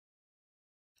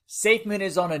SafeMoon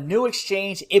is on a new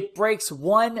exchange. It breaks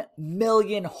 1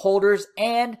 million holders,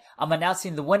 and I'm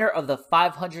announcing the winner of the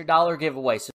 $500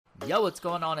 giveaway. Yo, what's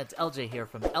going on? It's LJ here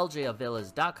from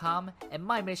LJAvillas.com, and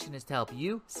my mission is to help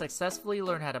you successfully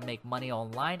learn how to make money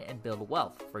online and build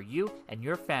wealth for you and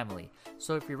your family.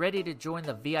 So if you're ready to join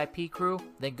the VIP crew,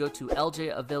 then go to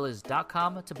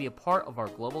LJAvillas.com to be a part of our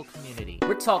global community.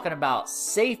 We're talking about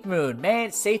SafeMoon. Man,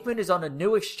 SafeMoon is on a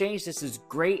new exchange. This is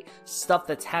great stuff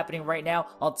that's happening right now.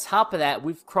 On top of that,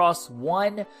 we've crossed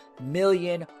 1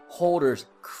 million holders.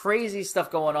 Crazy stuff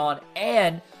going on,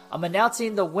 and I'm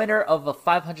announcing the winner of a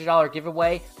 $500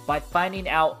 giveaway by finding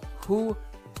out who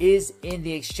is in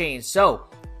the exchange. So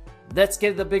let's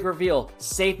get the big reveal.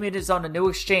 SafeMoon is on a new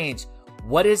exchange.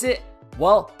 What is it?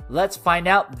 Well, let's find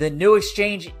out. The new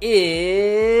exchange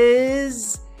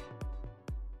is...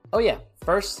 Oh yeah,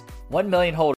 first 1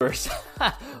 million holders.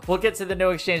 We'll get to the new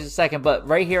exchange in a second, but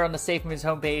right here on the SafeMoon's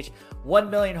homepage, 1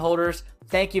 million holders.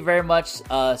 Thank you very much,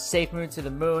 SafeMoon to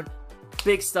the moon.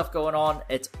 Big stuff going on.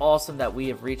 It's awesome that we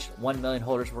have reached 1 million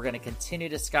holders. We're going to continue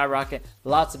to skyrocket.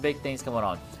 Lots of big things going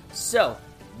on. So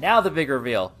now the big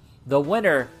reveal. The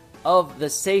winner of the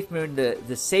SafeMoon, the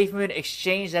SafeMoon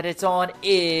exchange that it's on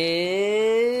is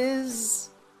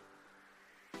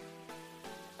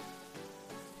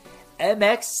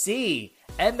MXC.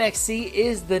 MXC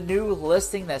is the new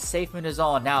listing that SafeMoon is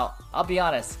on. Now, I'll be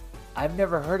honest, I've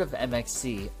never heard of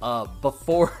MXC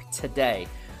before today.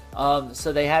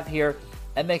 So they have here,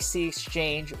 MXC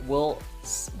exchange will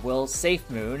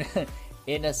SafeMoon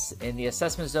in the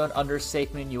assessment zone under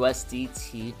SafeMoon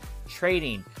USDT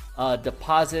trading.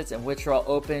 Deposits and withdrawal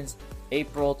opens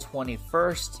April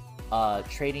 21st.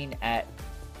 Trading at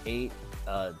 10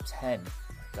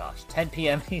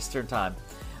 p.m. Eastern time.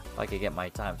 If I could get my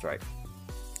times right.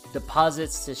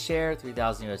 Deposits to share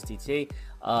 3,000 USDT.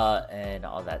 And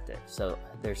all that there. So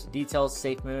there's the details.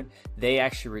 SafeMoon, they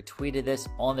actually retweeted this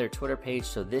on their Twitter page,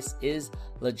 so this is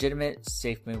legitimate.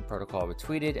 SafeMoon protocol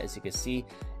retweeted. As you can see,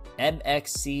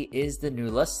 MXC is the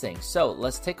new listing. So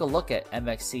let's take a look at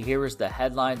MXC. Here is the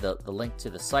headline, the link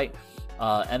to the site.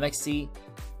 MXC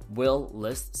will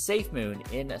list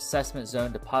SafeMoon in assessment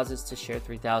zone, deposits to share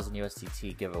 3,000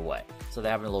 USDT giveaway. So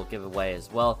they're having a little giveaway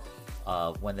as well.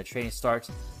 When the trading starts,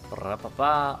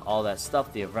 all that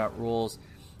stuff, the event rules.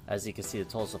 As you can see, the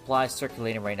total supply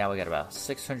circulating right now, we got about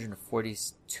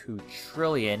 642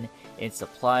 trillion in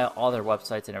supply, all their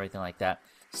websites and everything like that.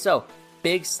 So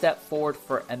big step forward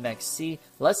for MXC.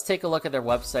 Let's take a look at their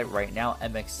website right now.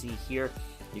 MXC here,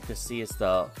 you can see it's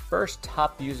the first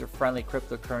top user-friendly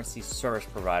cryptocurrency service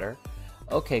provider.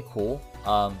 Okay, cool.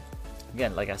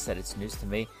 Again, like I said, it's news to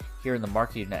me. Here in the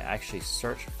market, you can actually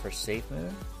search for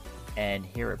SafeMoon, and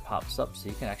here it pops up, so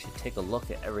you can actually take a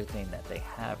look at everything that they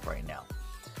have right now.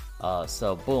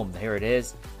 So boom, here it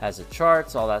is. Has the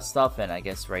charts, all that stuff, and I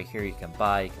guess right here you can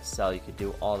buy, you can sell, you can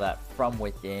do all that from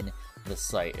within the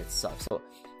site itself. So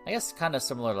I guess kind of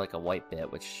similar to like a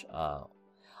Whitebit, which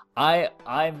I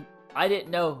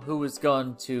didn't know who was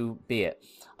going to be it.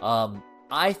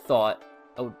 I thought,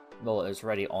 well, it was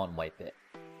already on Whitebit.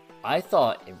 I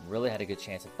thought it really had a good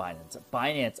chance at Binance.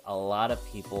 Binance, a lot of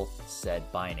people said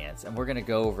Binance, and we're going to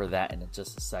go over that in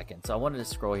just a second. So I wanted to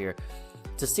scroll here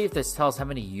to see if this tells how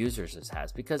many users this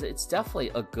has, because it's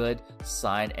definitely a good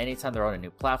sign. Anytime they're on a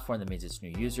new platform, that means it's new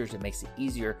users. It makes it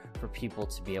easier for people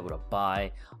to be able to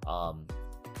buy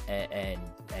and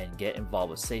get involved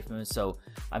with SafeMoon. So,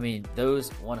 I mean, those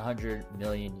 1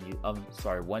 million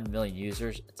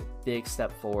users, it's a big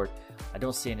step forward. I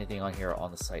don't see anything on here on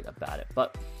the site about it,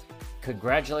 but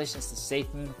congratulations to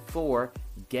SafeMoon for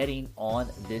getting on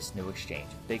this new exchange.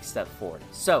 Big step forward.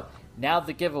 So now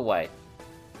the giveaway.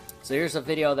 So here's a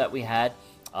video that we had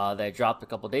that I dropped a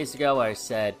couple days ago. I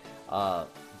said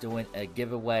doing a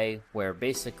giveaway where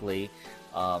basically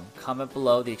comment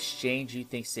below the exchange you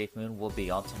think SafeMoon will be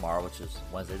on tomorrow, which is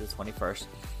Wednesday the 21st,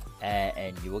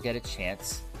 and you will get a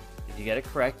chance. If you get it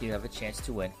correct, you have a chance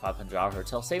to win $500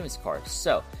 hotel savings cards.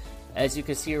 So as you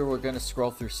can see here, we're going to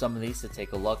scroll through some of these to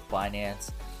take a look. Binance,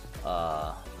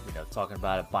 talking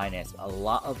about it, Binance. A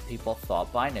lot of people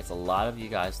thought Binance. A lot of you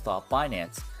guys thought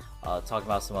Binance. Talking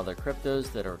about some other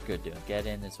cryptos that are good to get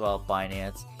in as well.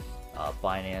 Binance.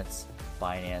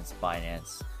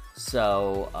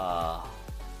 So,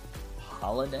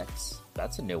 Holonex,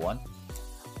 that's a new one.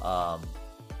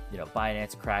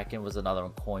 Binance, Kraken was another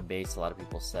one. Coinbase, a lot of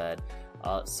people said.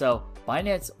 So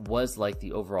Binance was like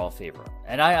the overall favorite.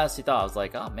 And I honestly thought, I was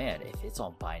like, oh man, if it's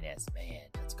on Binance, man,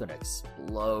 that's going to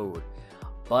explode.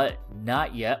 But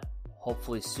not yet.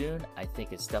 Hopefully soon. I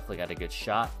think it's definitely got a good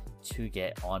shot. to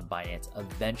get on Binance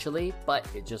eventually, but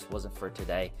it just wasn't for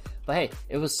today. But hey,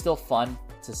 it was still fun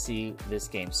to see this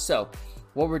game. So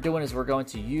what we're doing is we're going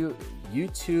to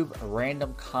YouTube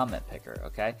random comment picker.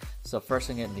 Okay, so first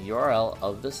I'm getting the URL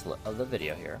of the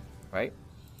video here, right?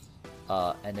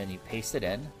 And then you paste it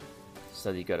in.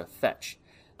 So you go to fetch.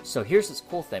 So here's this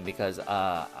cool thing, because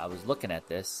I was looking at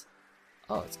this.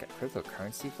 Oh, it's got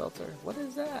cryptocurrency filter. What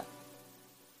is that?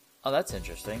 Oh, that's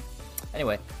interesting.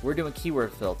 Anyway, we're doing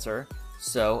keyword filter.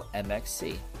 So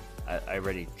MXC. I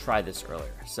already tried this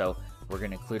earlier. So we're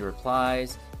going to include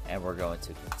replies, and we're going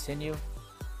to continue.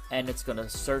 And it's going to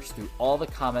search through all the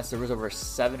comments. There was over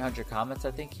 700 comments,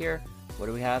 I think, here. What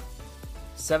do we have?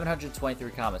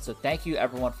 723 comments. So thank you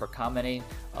everyone for commenting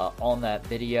on that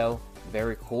video.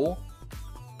 Very cool.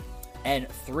 And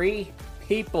three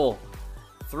people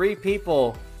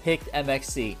picked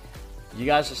MXC. You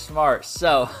guys are smart.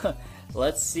 So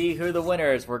let's see who the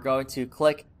winner is. We're going to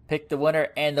pick the winner,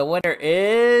 and the winner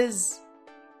is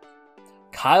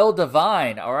Kyle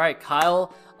Devine. All right,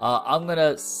 Kyle, I'm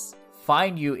gonna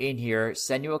find you in here,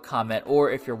 send you a comment,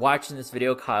 or if you're watching this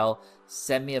video, Kyle,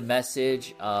 send me a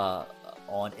message on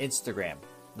Instagram.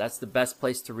 That's the best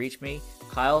place to reach me,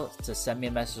 Kyle, to send me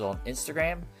a message on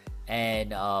Instagram,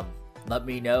 and let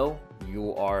me know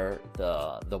you are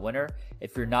the winner.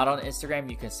 If you're not on Instagram,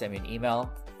 you can send me an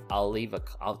email.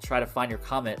 I'll try to find your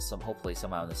comment, hopefully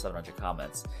somehow in the 700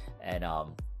 comments, and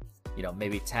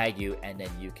maybe tag you, and then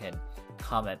you can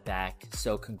comment back.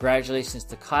 So congratulations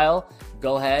to Kyle.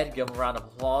 Go ahead, give him a round of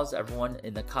applause. Everyone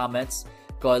in the comments,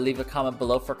 go ahead, leave a comment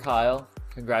below for Kyle.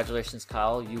 Congratulations,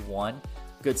 Kyle, you won.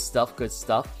 Good stuff.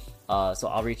 So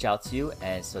I'll reach out to you,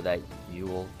 and so that you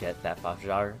will get that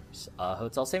 $500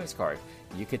 hotel savings card.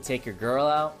 You could take your girl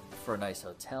out for a nice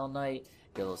hotel night,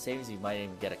 get a little savings. You might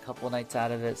even get a couple of nights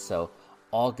out of it. So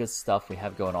all good stuff we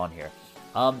have going on here.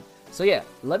 So yeah,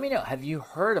 let me know. Have you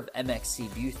heard of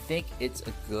MXC? Do you think it's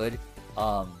a good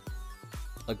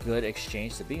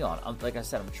exchange to be on? Like I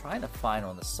said, I'm trying to find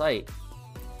on the site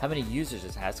how many users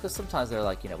it has, because sometimes they're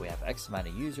like, we have X amount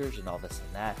of users and all this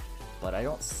and that, but I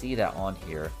don't see that on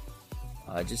here.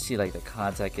 I just see like the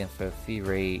contact info, fee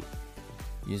rate,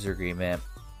 user agreement,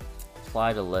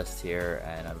 apply to list here,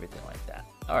 and everything like that.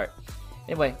 All right.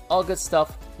 Anyway, all good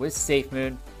stuff with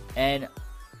SafeMoon, and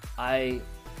I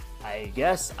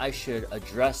guess I should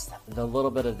address the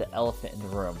little bit of the elephant in the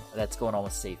room that's going on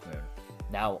with SafeMoon.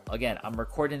 Now, again, I'm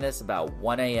recording this about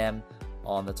 1 a.m.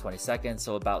 on the 22nd,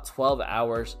 so about 12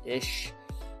 hours-ish,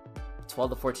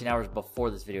 12 to 14 hours before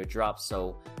this video drops.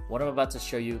 So what I'm about to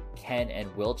show you can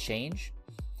and will change.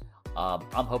 I'm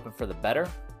hoping for the better,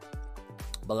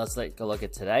 but let's take a look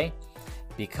at today,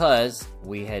 because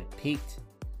we had peaked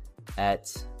at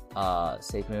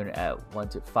SafeMoon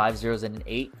at 5 zeros and an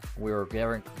 8. We were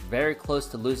very, very close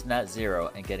to losing that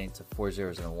 0 and getting to 4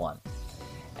 zeros and a 1.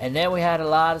 And then we had a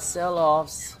lot of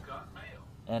sell-offs,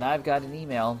 and I've got an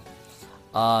email,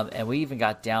 and we even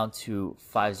got down to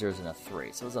 5 zeros and a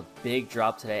 3. So it was a big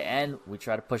drop today, and we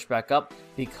tried to push back up,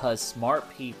 because smart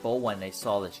people, when they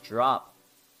saw this drop,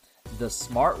 the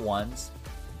smart ones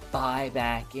buy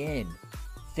back in.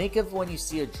 Think of when you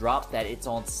see a drop that it's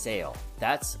on sale.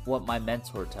 That's what my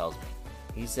mentor tells me.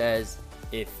 He says,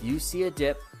 if you see a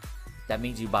dip, that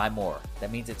means you buy more.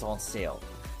 That means it's on sale.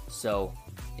 So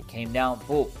it came down,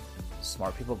 boom,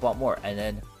 smart people bought more. And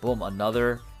then, boom,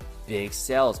 another big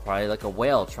sale. It's probably like a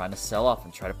whale trying to sell off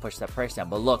and try to push that price down.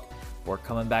 But look, we're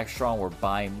coming back strong. We're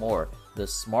buying more. The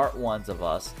smart ones of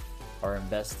us are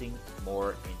investing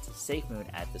more into SafeMoon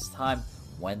at this time.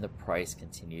 When the price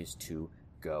continues to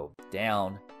go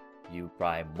down, you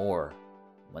buy more.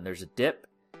 When there's a dip,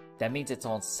 that means it's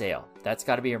on sale. That's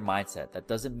got to be your mindset. That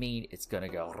doesn't mean it's going to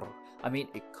go. I mean,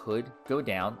 it could go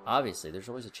down. Obviously, there's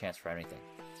always a chance for anything.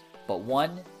 But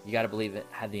one, you got to believe it,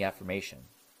 have the affirmation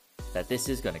that this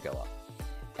is going to go up.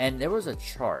 And there was a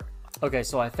chart. Okay,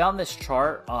 so I found this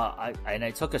chart, and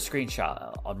I took a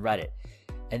screenshot on Reddit.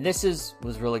 And this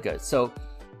was really good. So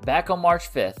back on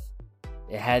March 5th,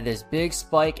 it had this big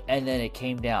spike, and then it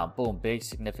came down. Boom, big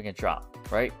significant drop,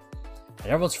 right? And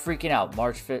everyone's freaking out.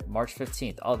 March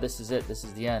 15th. Oh, this is it. This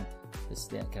is the end. This is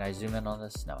the end. Can I zoom in on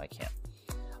this? No, I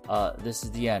can't. This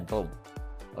is the end. Boom.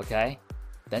 Okay.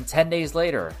 Then 10 days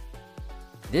later,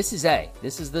 this is A.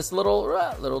 This is this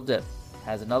little dip.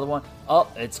 Has another one. Oh,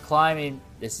 it's climbing.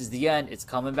 This is the end. It's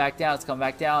coming back down. It's coming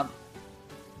back down.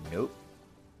 Nope.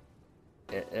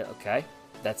 Okay.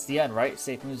 That's the end, right?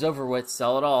 SafeMoon's over with.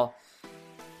 Sell it all.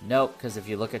 Nope, because if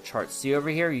you look at chart C over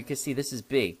here, you can see this is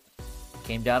B.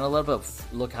 Came down a little bit.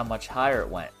 Look how much higher it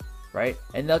went, right?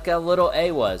 And look how little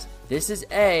A was. This is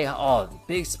A. Oh,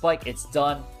 big spike. It's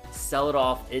done. Sell it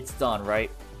off. It's done,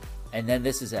 right? And then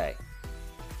this is A.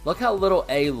 Look how little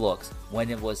A looks when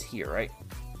it was here, right?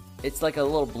 It's like a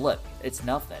little blip. It's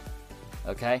nothing.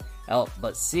 Okay?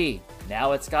 But C,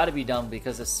 now it's got to be done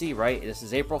because of C, right? This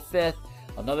is April 5th.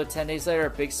 Another 10 days later,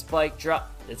 big spike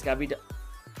drop. It's got to be done.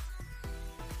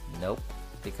 Nope.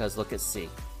 Because look at C.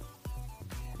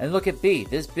 And look at B.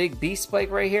 This big B spike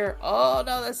right here. Oh,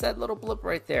 no, that's that little blip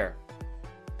right there.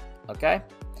 Okay?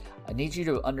 I need you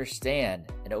to understand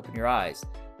and open your eyes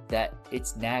that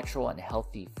it's natural and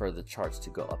healthy for the charts to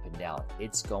go up and down.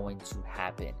 It's going to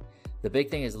happen. The big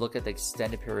thing is look at the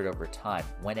extended period over time.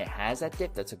 When it has that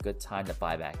dip, that's a good time to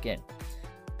buy back in.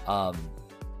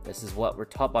 This is what we're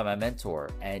taught by my mentor,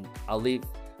 and I'll leave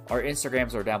our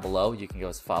Instagrams are down below. You can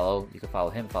go follow. You can follow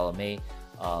him, follow me,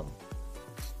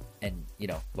 and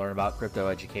learn about crypto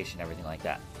education, everything like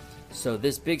that. So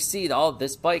this big C,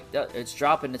 this spike, it's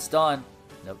dropping, it's done.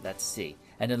 Nope, that's C.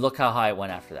 And then look how high it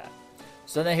went after that.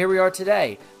 So then here we are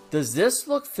today. Does this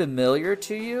look familiar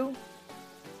to you?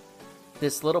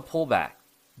 This little pullback.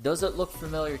 Does it look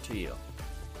familiar to you?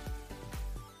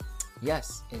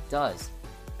 Yes, it does.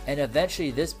 And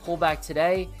eventually this pullback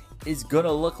today is going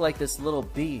to look like this little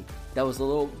B that was a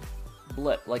little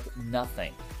blip, like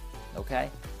nothing. Okay?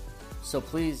 So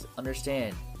please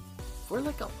understand, we're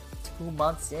like 2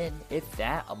 months in, if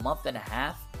that, a month and a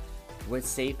half with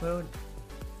SafeMoon.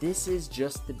 This is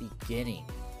just the beginning.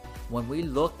 When we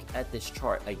look at this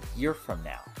chart a year from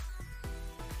now,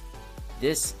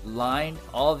 this line,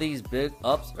 all these big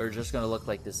ups are just going to look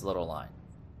like this little line.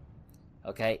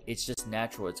 Okay? It's just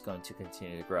natural. It's going to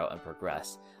continue to grow and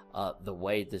progress. The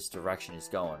way this direction is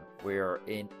going, we're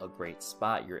in a great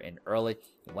spot. You're in early.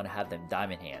 You want to have them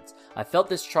diamond hands. I felt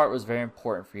this chart was very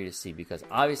important for you to see because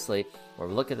obviously when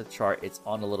we look at the chart, it's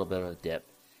on a little bit of a dip.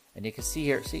 And you can see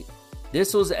here, see,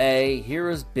 this was A, here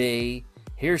is B,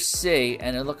 here's C,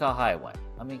 and then look how high it went.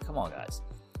 I mean, come on, guys.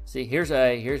 See, here's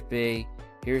A, here's B,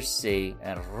 here's C,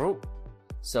 and whoop.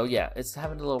 So yeah, it's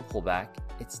having a little pullback.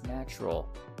 It's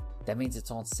natural. That means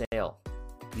it's on sale.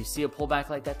 You see a pullback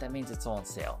like that, that means it's on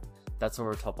sale. That's what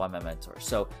we're taught by my mentor.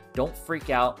 So don't freak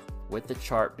out with the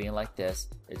chart being like this.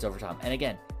 It's over time. And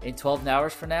again, in 12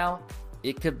 hours from now,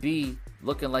 it could be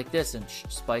looking like this and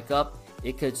spike up.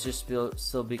 It could just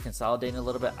still be consolidating a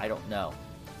little bit. I don't know.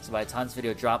 So by the time this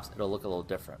video drops, it'll look a little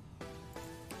different.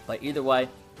 But either way,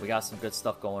 we got some good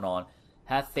stuff going on.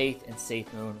 Have faith in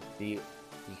SafeMoon. Be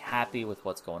happy with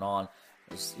what's going on.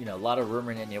 There's a lot of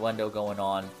rumor and innuendo going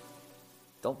on.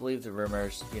 Don't believe the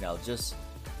rumors. Just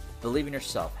believe in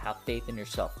yourself. Have faith in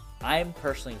yourself. I'm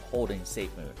personally holding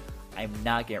SafeMoon. I'm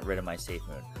not getting rid of my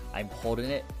SafeMoon. I'm holding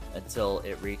it until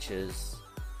it reaches,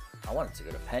 I want it to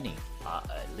go to penny,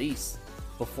 at least,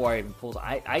 before I even pull.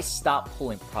 I stopped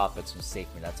pulling profits from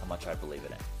SafeMoon. That's how much I believe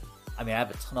in it. I mean, I have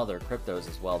a ton of other cryptos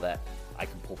as well that I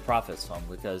can pull profits from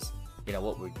because,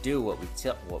 what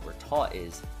we're taught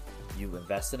is you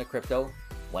invest in a crypto.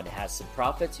 When it has some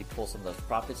profits, you pull some of those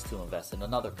profits to invest in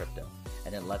another crypto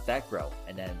and then let that grow.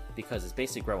 And then because it's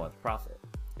basically growing with profit,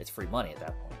 it's free money at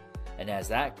that point. And as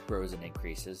that grows and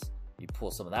increases, you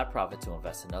pull some of that profit to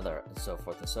invest in another and so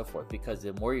forth and so forth. Because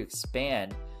the more you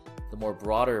expand, the more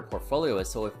broader your portfolio is.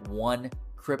 So if one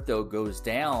crypto goes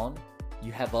down,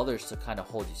 you have others to kind of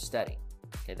hold you steady.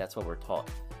 Okay, that's what we're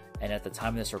taught. And at the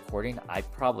time of this recording, I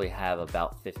probably have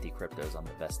about 50 cryptos I'm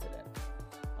invested in.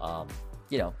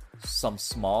 Some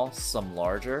small, some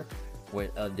larger with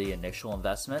the initial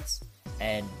investments,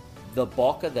 and the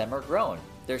bulk of them are growing.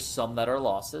 There's some that are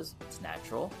losses, it's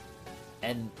natural,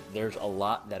 and there's a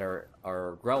lot that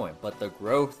are growing, but the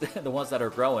growth, the ones that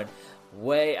are growing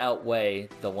way outweigh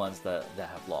the ones that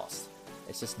have lost.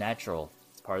 It's just natural.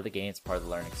 It's part of the game, it's part of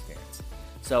the learning experience.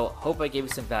 So hope I gave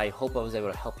you some value, hope I was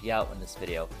able to help you out in this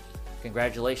video.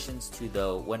 Congratulations to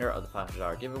the winner of the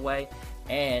 $500 giveaway,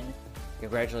 and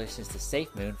congratulations to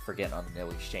SafeMoon for getting on the No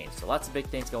Exchange. So lots of big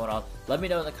things going on. Let me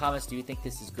know in the comments, do you think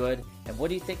this is good? And what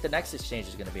do you think the next exchange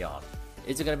is going to be on?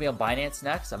 Is it going to be on Binance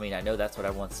next? I mean, I know that's what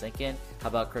everyone's thinking. How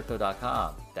about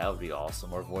Crypto.com? That would be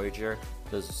awesome. Or Voyager.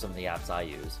 Those are some of the apps I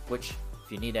use. Which,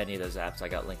 if you need any of those apps, I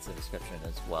got links in the description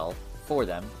as well for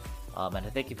them. And I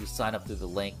think if you sign up through the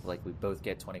link, we both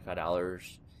get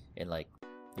 $25 in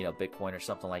Bitcoin or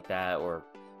something like that, or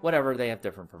whatever. They have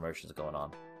different promotions going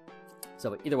on.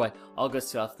 So either way, all good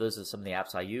stuff. Those are some of the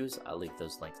apps I use. I'll leave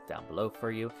those links down below for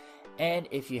you. And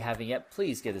if you haven't yet,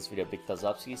 please give this video a big thumbs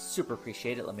up. So you super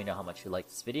appreciate it. Let me know how much you like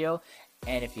this video.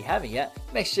 And if you haven't yet,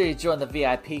 make sure you join the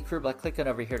VIP crew by clicking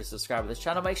over here to subscribe to this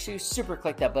channel. Make sure you super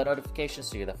click that bell notification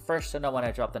so you're the first to know when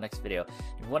I drop the next video.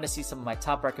 If you want to see some of my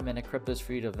top recommended cryptos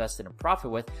for you to invest in and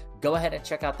profit with, go ahead and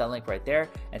check out that link right there.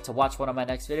 And to watch one of my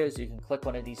next videos, you can click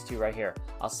one of these two right here.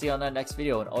 I'll see you on that next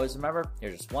video, and always remember,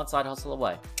 you're just one side hustle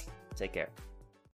away. Take care.